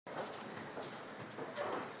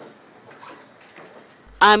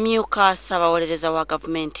Amyuka ssaabawolereza wa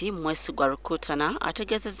gavumenti Mwesigwa Rukutana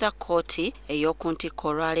ategeezezza kkooti ey'okuntikko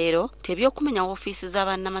olwaleero tebyokumenya wofiisi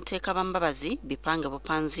z'abannamateeka ba Mbabazi bipange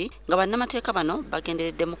bupanzi nga bannamateeka bano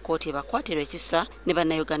bagenderedde mu kkooti ebakwatirwe ekisa ne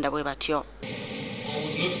bannayuganda bwe batyo.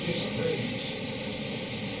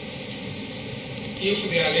 If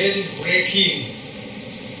the alleged breaking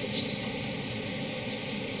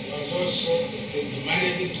was also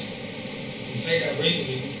demanded inside a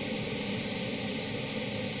building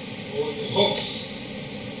or the hoax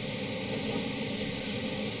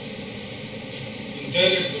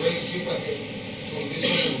intended to raise sympathy from this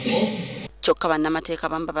social kyokka bannamateeka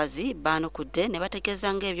ba Mbabazi baanukudde ne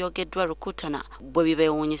bategeeza ng'ebyogeddwa Rukutana bwe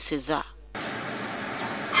bibeewuunyisiza.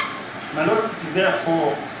 My Lord,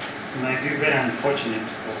 therefore, it might be very unfortunate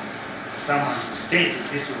for someone to state that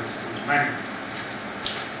this was demanded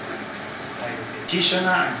by the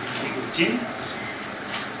petitioner and the legal team,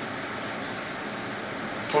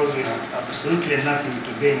 because we have absolutely nothing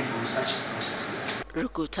to gain from such a process.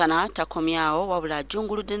 Rukutana takomyawo wabula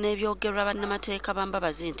ajunguludde n'ebyogerwa bannamateeka ba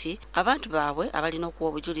Mbabazi nti abantu baabwe abalina okuwa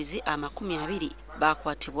obujulizi 20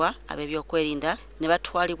 baakwatibwa ab'ebyokwerinda ne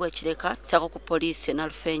batwalibwa ekireka kyako ku poliisi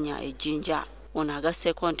Nalufeenya ejjinja. Ono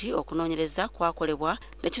agasseeko nti okunoonyereza kwakolebwa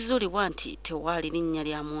ne kizuulibwa nti tewaali linnya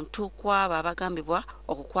lya muntu kw'abo abagambibwa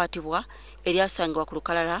okukwatibwa eryasangibwa ku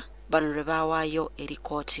lukalala bano lwe baawaayo eri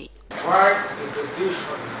kkooti. Why the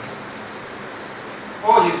petition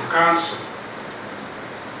or his counsel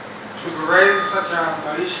should raise such a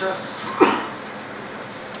malicious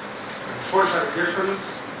and false allegations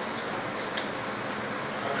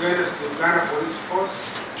against the Uganda police force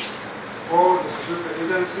or the security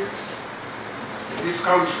agencies in this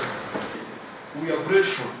country. We are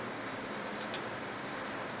grateful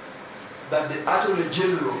that the Attorney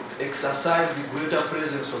General exercised the greater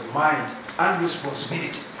presence of mind and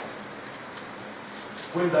responsibility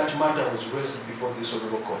when that matter was raised before this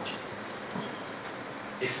honorable court.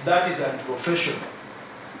 If that is unprofessional,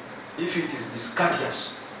 if it is discourteous,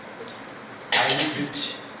 I leave it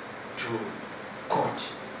to court.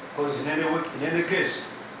 Because in any case,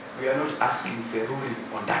 we are not asking for a ruling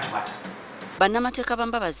on that matter. Bannamateeka ba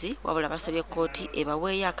Mbabazi wabula basabye kkooti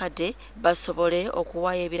ebaweeyo akadde basobole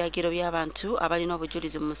okuwaayo ebiragiro by'abantu abalina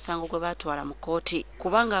obujulizi mu musango gwe baatwala mu kkooti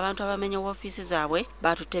kubanga abantu abamenya woofiisi zaabwe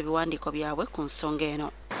baatutte ebiwandiiko byabwe ku nsonga eno.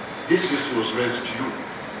 This issue was raised to you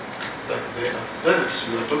that the offense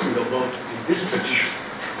you are talking about in this petition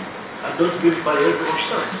are not built by every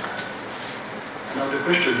offense. Now the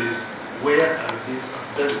question is, where are these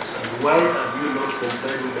offenses and why have you not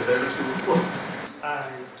complied with the directive of court?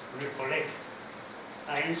 I recollect,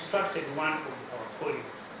 I instructed one of our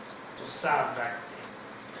colleagues to serve that day.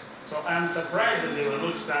 So I'm surprised that they were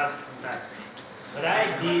not served that day. But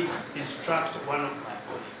I did instruct one of my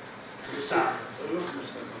colleagues to serve.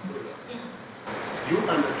 You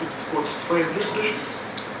undertook the court to file this petition.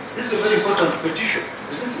 This is a very important petition,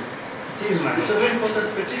 isn't it? It is, my It's a very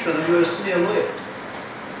important petition and you are a senior lawyer.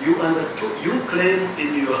 You claim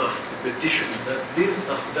in your petition that these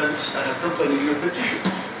affidavits are accompanying your petition.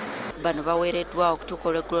 Bano baweereddwa okutuuka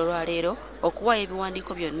olweggulo lwaleero okuwaayo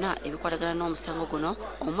ebiwandiiko byonna ebikwatagana n'omusango guno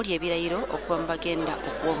omuli ebirayiro okuva mu bagenda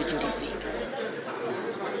okuwa obujulizi.